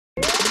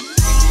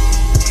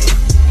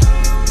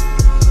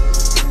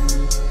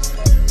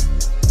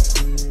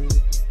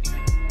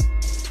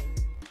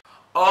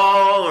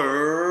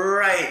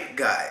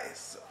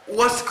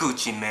What's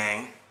Gucci,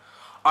 man?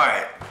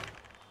 Alright,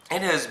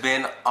 it has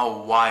been a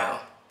while,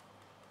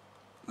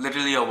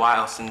 literally a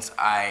while since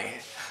I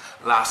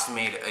last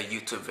made a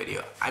YouTube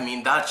video. I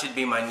mean, that should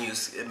be my new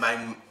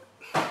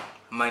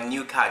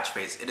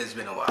catchphrase. It has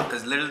been a while,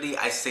 because literally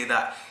I say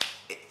that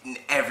in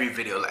every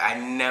video. Like, I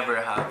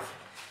never have,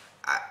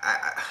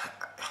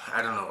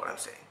 I don't know what I'm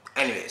saying.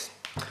 Anyways,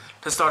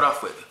 to start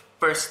off with,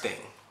 first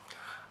thing,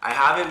 I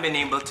haven't been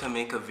able to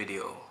make a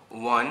video.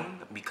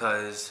 One,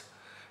 because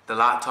the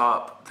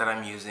laptop that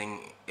I'm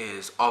using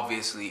is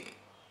obviously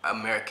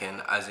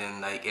American, as in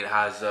like it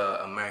has a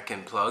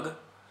American plug,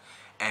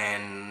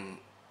 and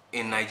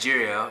in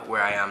Nigeria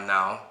where I am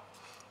now,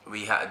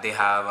 they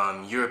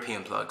have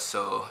European plugs.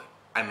 So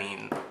I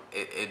mean,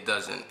 it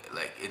doesn't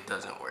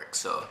work.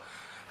 So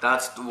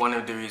that's one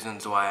of the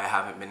reasons why I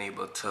haven't been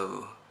able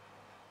to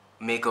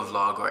make a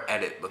vlog or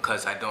edit,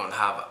 because I don't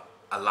have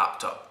a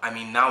laptop. I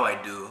mean, now I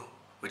do,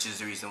 which is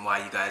the reason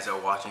why you guys are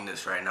watching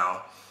this right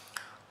now,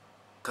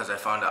 because I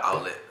found an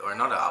outlet, or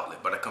not an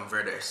outlet, but a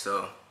converter.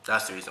 So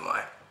that's the reason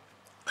why.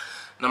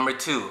 Number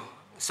two,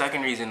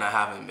 second reason I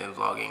haven't been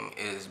vlogging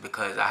is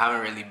because I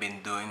haven't really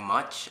been doing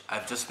much.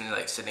 I've just been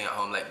like sitting at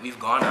home. Like, we've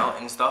gone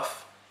out and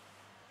stuff,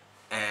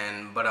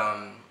 but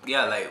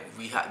yeah, like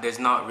there's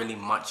not really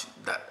much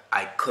that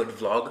I could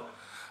vlog,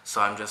 so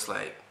I'm just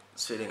like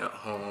sitting at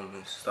home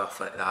and stuff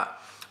like that.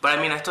 But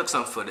I mean, I took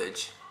some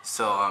footage.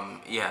 So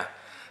yeah.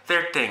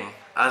 Third thing,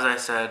 as I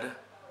said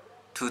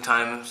 2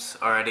 times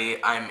already,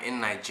 I'm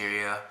in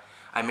Nigeria.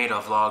 I made a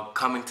vlog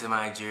coming to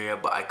Nigeria,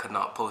 but I could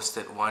not post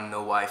it. 1, no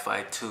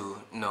Wi-Fi.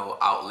 2, no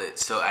outlet.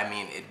 So I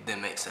mean, it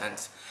didn't make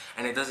sense,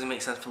 and it doesn't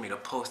make sense for me to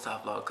post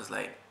that vlog, because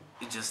like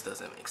it just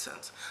doesn't make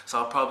sense. So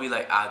I'll probably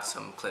like add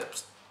some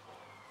clips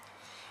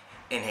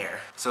in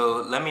here.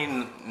 So let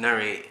me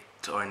narrate,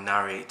 or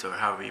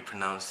however you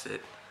pronounce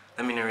it.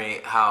 Let me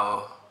narrate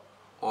how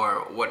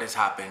or what has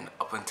happened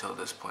up until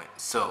this point.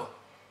 So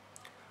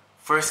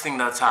first thing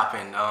that's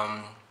happened,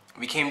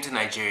 we came to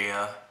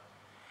Nigeria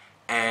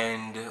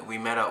and we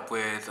met up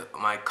with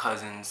my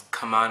cousins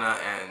Kamana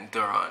and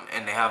Duran,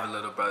 and they have a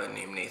little brother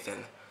named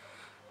Nathan.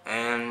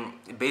 And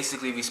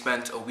basically we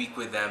spent a week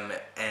with them,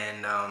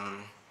 and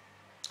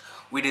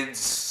we did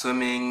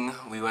swimming,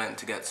 we went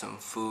to get some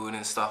food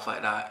and stuff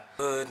like that.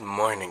 Good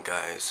morning,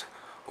 guys.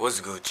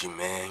 What's Gucci,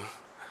 man?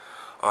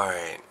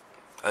 Alright,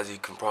 as you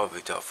can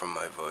probably tell from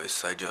my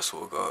voice, I just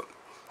woke up.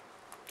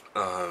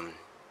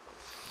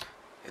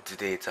 It's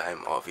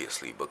daytime,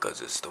 obviously, because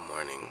it's the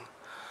morning.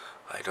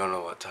 I don't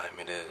know what time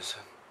it is,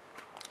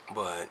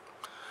 but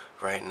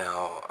right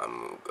now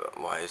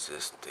why is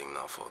this thing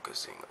not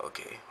focusing?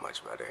 Okay,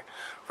 much better.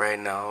 Right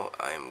now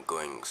I'm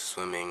going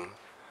swimming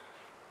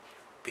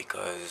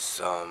because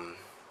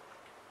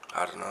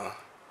I don't know,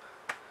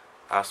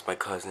 ask my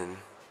cousin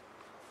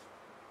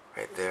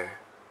right there,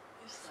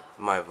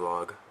 my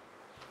vlog.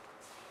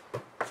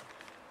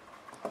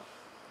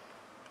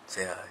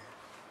 Say hi.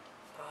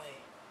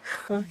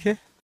 Hi. Okay.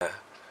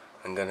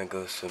 I'm gonna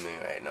go swimming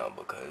right now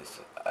because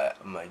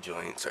my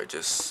joints are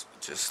just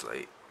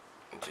like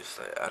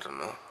I don't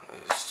know.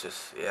 It's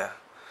just, yeah.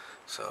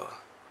 So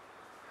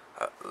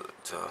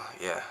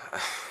yeah.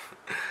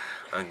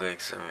 I'm going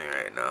swimming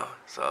right now.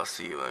 So I'll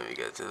see you when we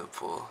get to the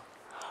pool.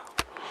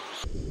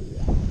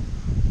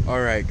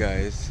 Alright,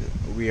 guys,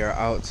 we are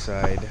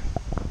outside.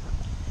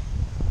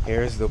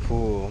 Here's the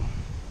pool,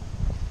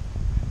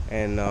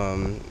 and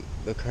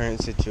the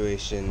current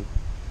situation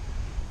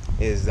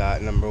is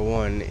that, number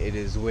one, it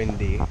is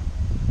windy.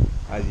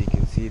 As you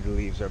can see, the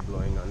leaves are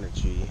blowing on the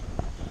tree.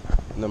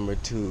 Number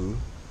two,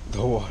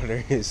 the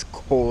water is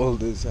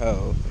cold as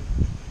hell,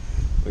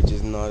 which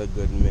is not a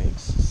good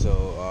mix.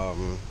 So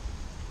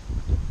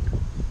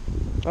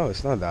oh,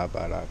 it's not that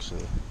bad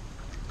actually.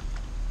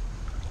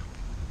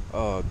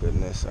 Oh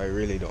goodness, I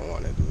really don't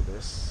want to do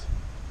this,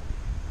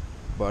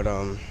 but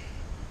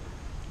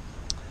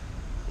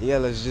yeah,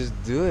 let's just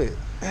do it.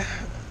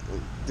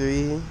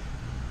 3,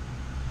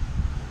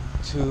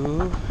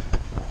 2,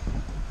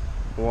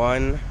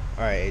 1.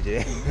 Alright,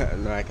 AJ.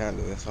 No, I can't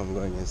do this. I'm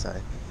going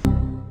inside.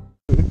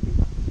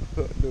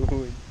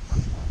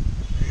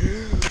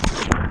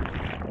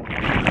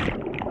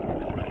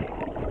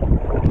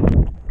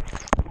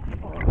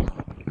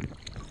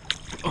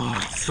 Oh,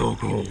 it's so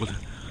cold.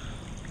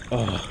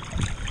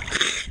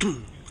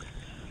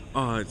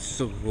 Oh, it's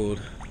so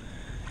cold.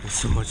 There's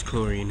so much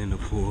chlorine in the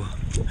pool.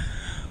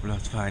 But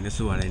that's fine. This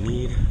is what I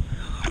need.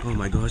 Oh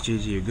my gosh,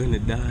 JJ, you're gonna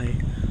die.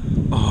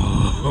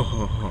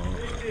 Oh,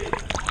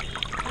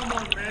 come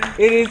on, man.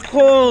 It is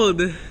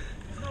cold. It's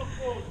not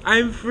cold.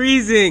 I'm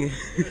freezing.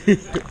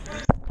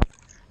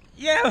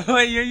 Yeah,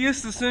 but you're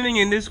used to swimming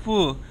in this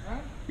pool. Huh?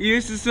 You're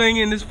used to swimming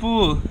in this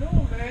pool.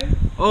 No, man.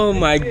 Oh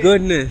my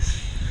goodness.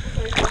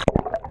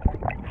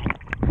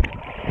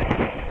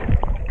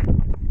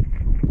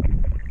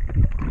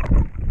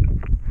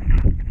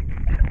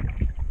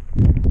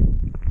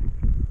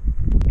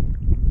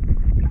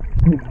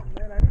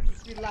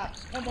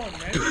 Come on,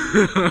 man.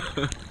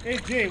 Hey,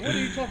 Jay, what are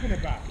you talking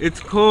about? It's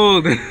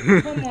cold.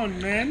 Come on,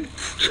 man.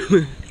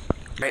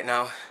 Right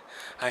now,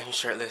 I'm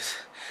shirtless.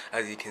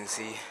 as you can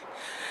see.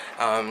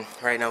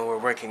 Right now we're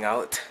working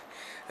out.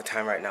 The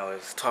time right now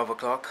is 12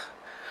 o'clock.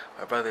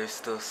 My brother is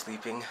still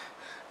sleeping.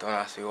 Don't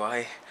ask me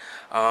why.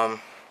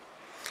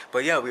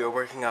 But yeah, we were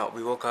working out.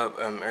 We woke up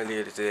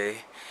earlier today,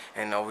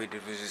 and all we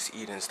did was just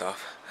eat and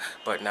stuff.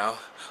 But now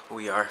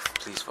we are,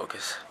 please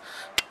focus.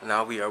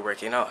 Now we are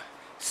working out.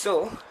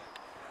 So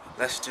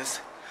let's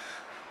just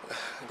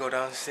go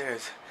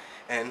downstairs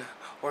and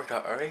work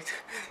out, alright?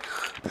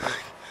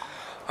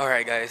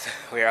 Alright guys,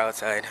 we're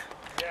outside.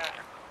 Yeah.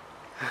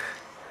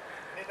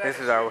 This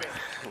is our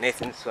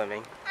Nathan's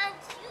swimming. Aren't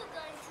you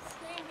going to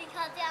swim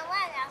because they're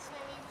wearing our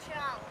swimming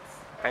trunks?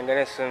 I'm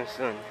gonna swim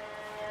soon.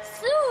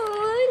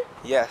 Soon?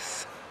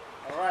 Yes.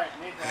 Alright,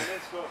 Nathan,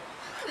 let's go.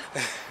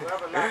 We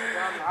have a lap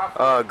down and half.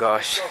 Oh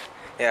gosh.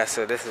 Yeah,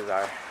 so this is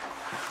our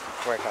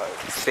workout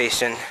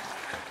station.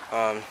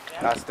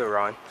 That's the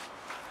run.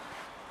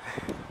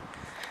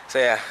 So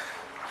yeah,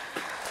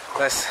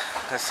 let's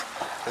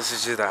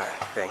just do that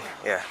thing.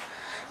 Yeah.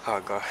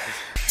 Oh god.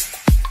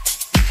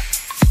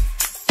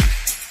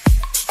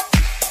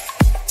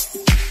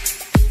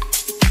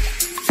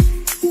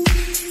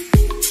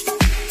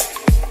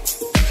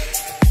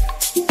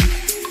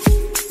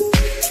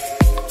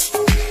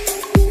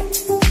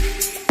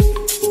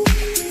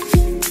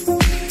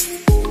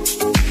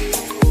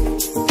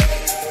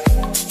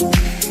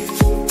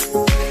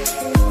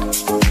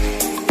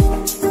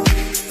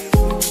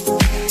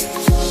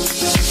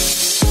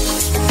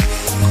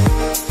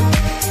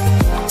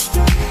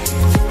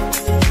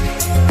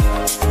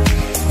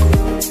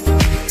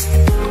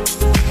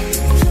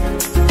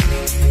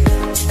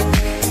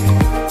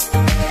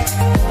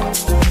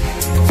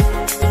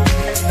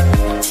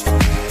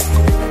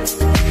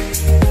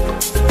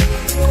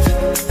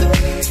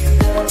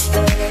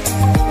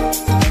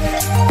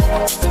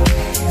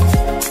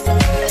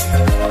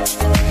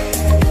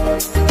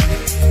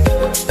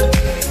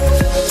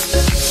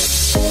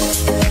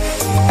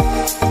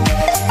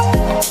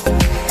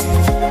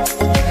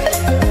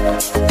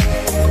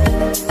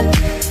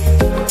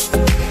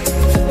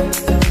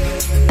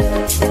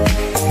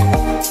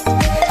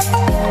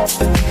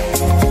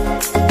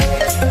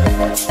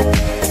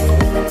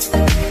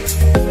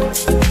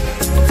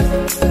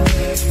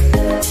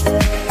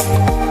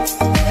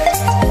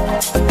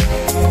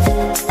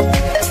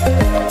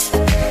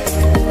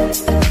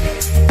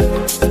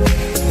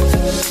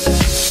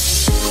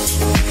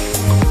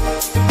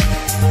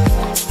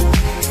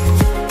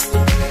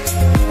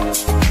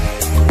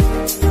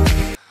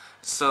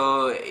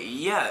 So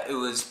yeah, it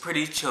was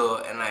pretty chill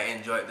and I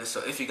enjoyed this.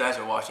 So if you guys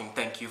are watching,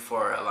 thank you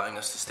for allowing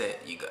us to stay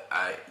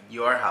at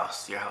your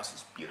house. Your house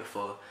is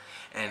beautiful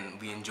and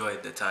we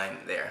enjoyed the time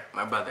there,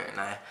 my brother and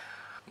I.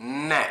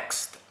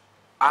 Next,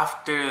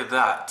 after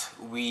that,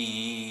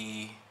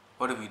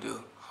 what did we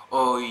do?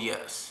 Oh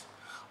yes,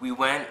 we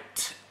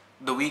went,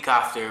 the week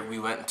after, we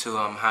went to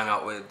hang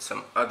out with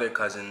some other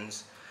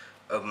cousins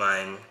of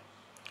mine,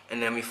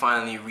 and then we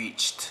finally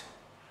reached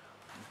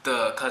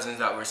the cousins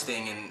that we're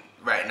staying in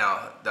right now,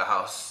 the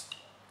house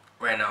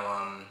right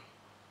now.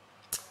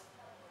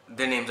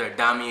 Their names are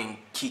Dami and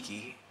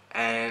Kiki,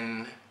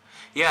 and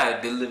yeah,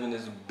 they live in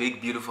this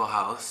big beautiful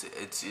house.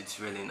 It's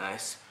really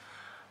nice,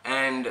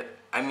 and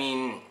I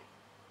mean,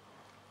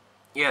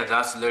 yeah,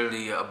 that's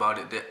literally about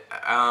it.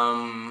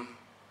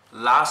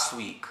 Last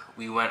week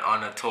we went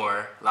on a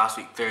tour, last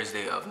week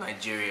Thursday, of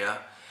Nigeria,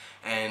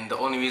 and the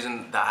only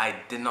reason that I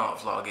did not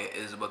vlog it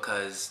is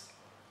because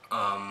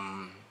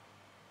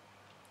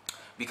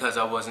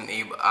I wasn't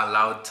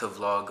allowed to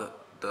vlog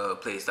the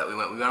place that we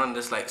went. We went on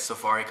this like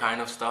safari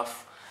kind of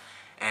stuff,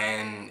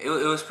 and it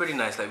was pretty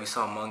nice. Like we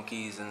saw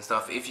monkeys and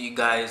stuff. If you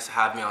guys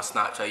have me on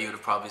Snapchat, you would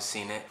have probably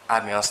seen it.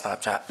 Add me on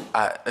Snapchat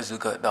at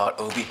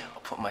azuka.obi.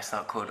 I'll put my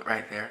Snap code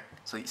right there,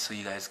 so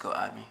you guys go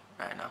add me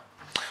right now.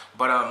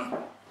 But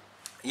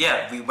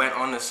yeah, we went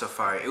on the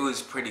safari. It was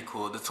pretty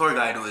cool. The tour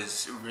guide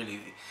was really,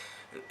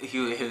 he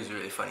was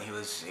really funny. He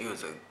was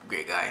a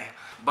great guy.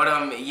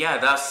 But yeah,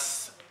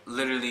 that's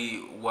literally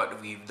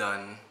what we've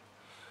done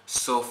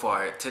so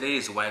far. Today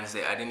is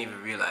Wednesday. I didn't even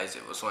realize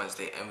it was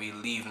Wednesday, and we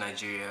leave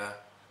Nigeria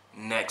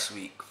next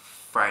week,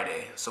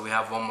 Friday. So we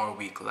have one more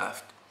week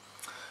left.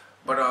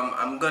 But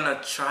I'm gonna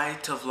try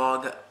to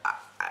vlog.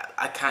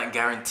 I can't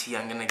guarantee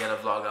I'm gonna get a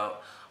vlog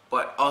out.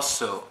 But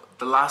also,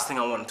 the last thing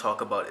I want to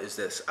talk about is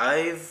this.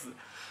 I've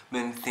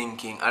been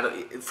thinking,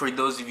 for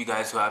those of you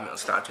guys who haven't on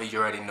Snapchat, you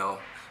already know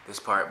this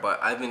part, but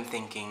I've been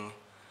thinking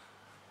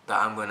that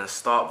I'm gonna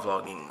stop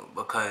vlogging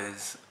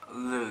because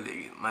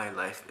literally my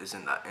life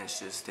isn't that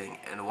interesting,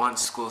 and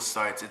once school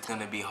starts, it's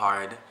gonna be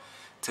hard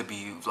to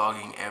be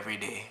vlogging every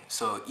day.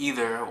 So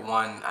either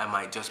one, I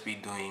might just be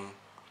doing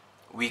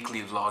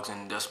weekly vlogs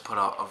and just put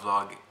out a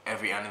vlog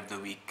every end of the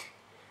week,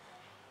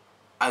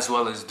 as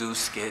well as do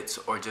skits,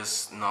 or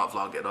just not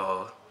vlog at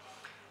all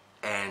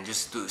and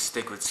just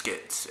stick with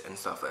skits and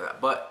stuff like that.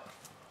 But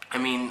I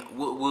mean,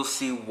 we'll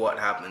see what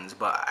happens.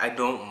 But I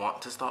don't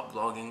want to stop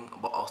vlogging,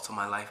 but also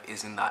my life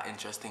isn't that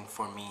interesting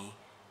for me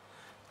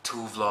to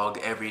vlog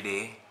every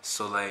day.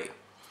 So like,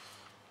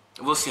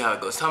 we'll see how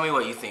it goes. Tell me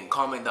what you think.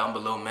 Comment down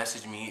below,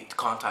 message me,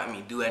 contact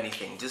me, do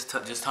anything. Just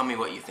tell me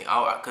what you think.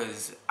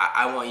 Cause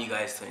I want you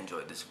guys to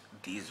enjoy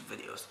these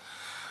videos.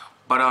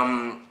 But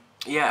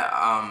yeah,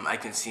 I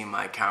can see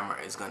my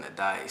camera is gonna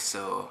die,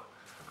 so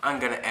I'm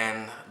gonna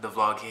end the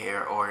vlog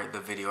here, or the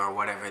video, or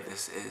whatever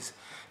this is.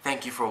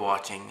 Thank you for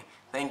watching.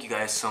 Thank you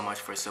guys so much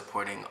for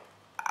supporting.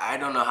 I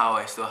don't know how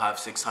I still have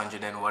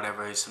 600 and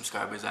whatever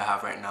subscribers I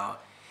have right now,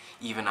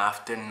 even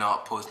after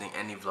not posting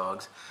any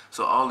vlogs.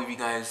 So all of you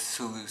guys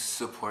who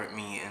support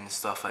me and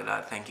stuff like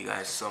that, thank you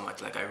guys so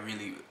much. Like, I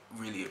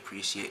really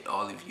appreciate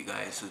all of you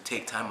guys who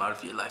take time out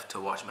of your life to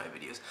watch my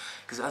videos,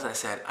 because as I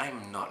said,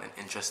 I'm not an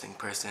interesting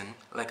person.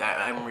 Like,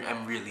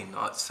 I'm really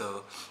not.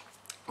 So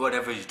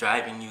whatever is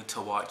driving you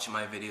to watch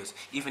my videos,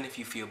 even if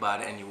you feel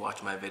bad and you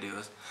watch my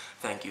videos,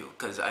 thank you,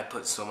 because I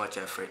put so much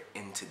effort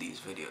into these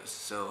videos.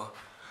 So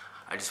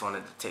I just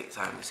wanted to take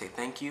time to say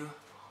thank you,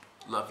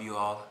 love you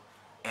all,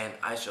 and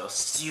I shall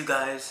see you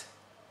guys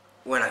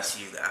when I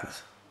see you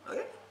guys.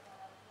 Okay?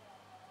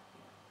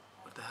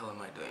 What the hell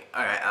am I doing?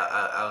 Alright,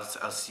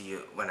 I'll see you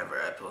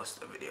whenever I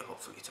post a video,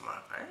 hopefully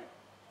tomorrow. Alright?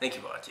 Thank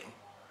you for watching.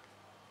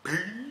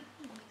 Peace.